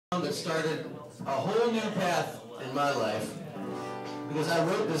That started a whole new path in my life because I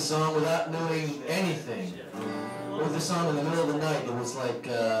wrote this song without knowing anything. I wrote this song in the middle of the night. It was like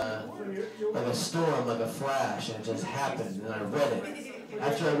a storm, like a flash, and it just happened, and I read it.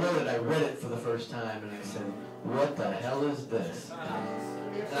 After I wrote it, I read it for the first time, and I said, what the hell is this?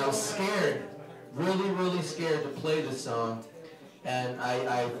 And I was scared, really scared to play this song. And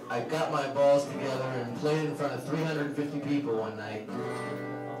I got my balls together and played it in front of 350 people one night,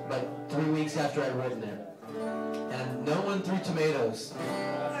 like 3 weeks after I'd written it. And no one threw tomatoes.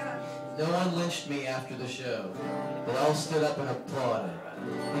 No one lynched me after the show. They all stood up and applauded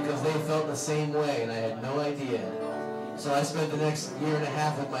because they felt the same way and I had no idea. So I spent the next year and a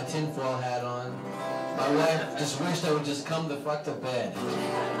half with my tinfoil hat on. My wife just wished I would just come the fuck to bed.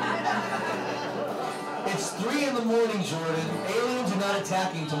 It's 3 in the morning, Jordan. Aliens are not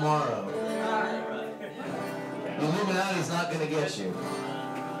attacking tomorrow. The Illuminati's not going to get you.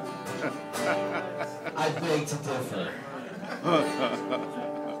 I beg to differ.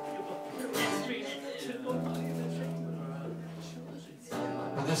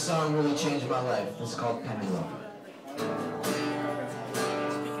 But this song really changed my life. It's called Pendulum.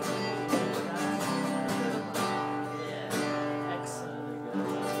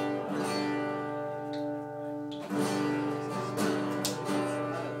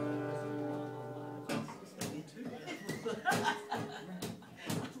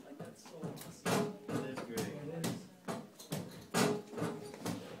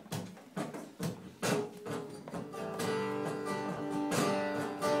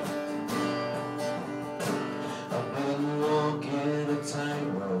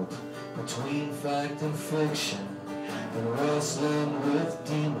 Between fact and fiction, and wrestling with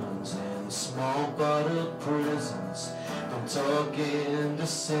demons and small bottle prisons, and talking to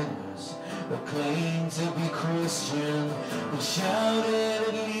sinners that claim to be Christian, and shouting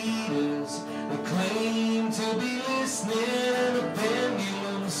at leaders that claim to be listening, and the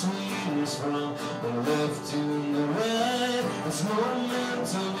pendulum swings from the left to the right as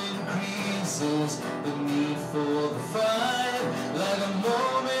momentum increases, the need for the fight, like a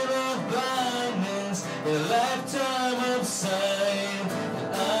moment of blindness, a lifetime of sight,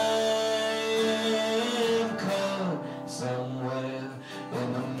 and I am caught somewhere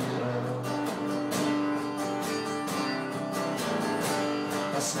in the middle.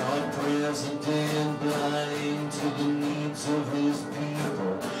 A smart president blind to the needs of his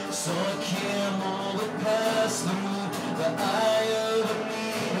people, saw a camel that passed through the eye of a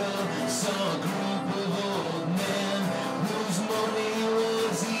needle, saw a group of old men whose money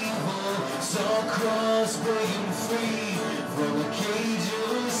was evil, saw a cross breaking free from the cage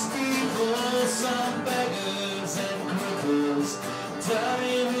of a steeple, saw beggars and cripples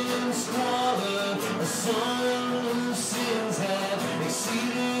dying in squalor, a son whose sins had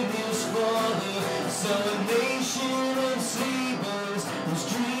exceeded his father, saw a nation of sleepers whose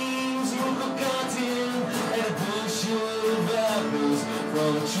dreams were forgotten, and a bushel of apples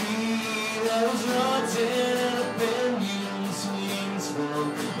from a tree that was rotten, and a pendulum swings from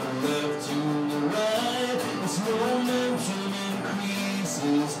the left to the right as momentum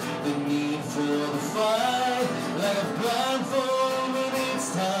increases, the need for the fight, like a blindfold when it's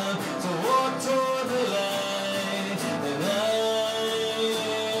time to walk toward the light, and I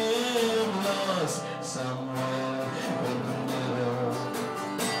am lost somewhere in the middle.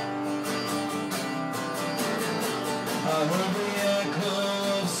 I heard the echo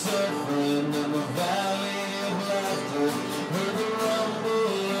of suffering in the valley of laughter, heard the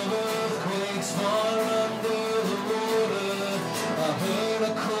rumble of earthquakes far under the water. I heard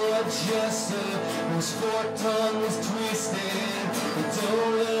a court jester whose forked tongue was twisted, who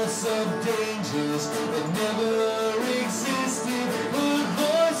told us of dangers that never existed, heard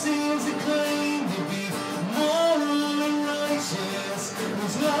voices that claimed to be moral and righteous,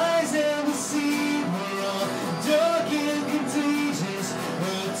 whose lies and deceit were all dark and contagious,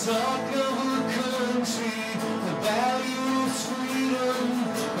 heard talk of a country that values freedom,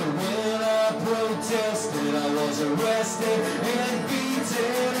 but when I protested I was arrested and beaten,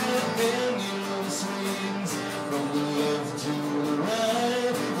 and the pendulum swings from the left to the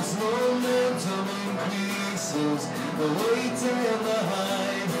right as momentum increases, the weight and the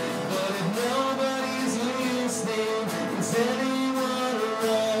height, but if nobody's listening, is anyone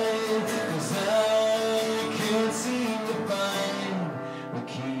right? 'Cause I can't seem to find the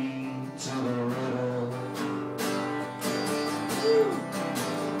key to the riddle.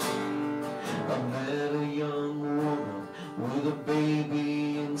 I met a young woman with a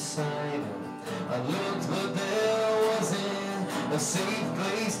baby inside her. I looked but there wasn't a safe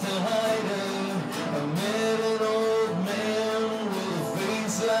place to hide her. I met an old man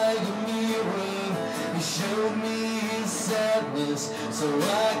sadness, so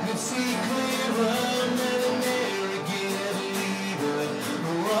I could see clearer. Met an arrogant leader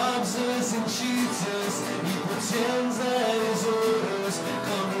who robs us and cheats us. He pretends that his orders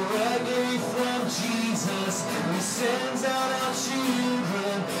come directly from Jesus. He sends out our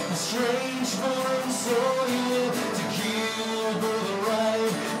children, strange foreign soil, to kill for the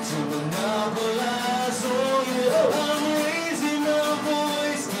right to monopolize oil. I'm raising my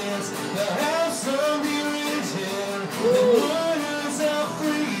voice against the house of the religion that murders our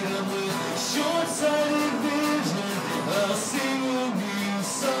freedom with short-sighted vision. I'll sing a new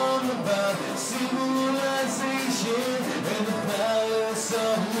song about civilization and the palace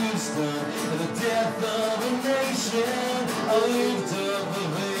of wisdom and the death of a nation. I'll lift up the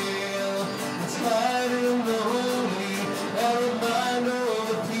veil that's hiding the holy, a reminder of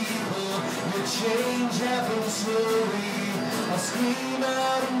the people that change happens slowly. I'll scream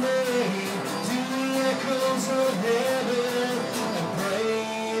out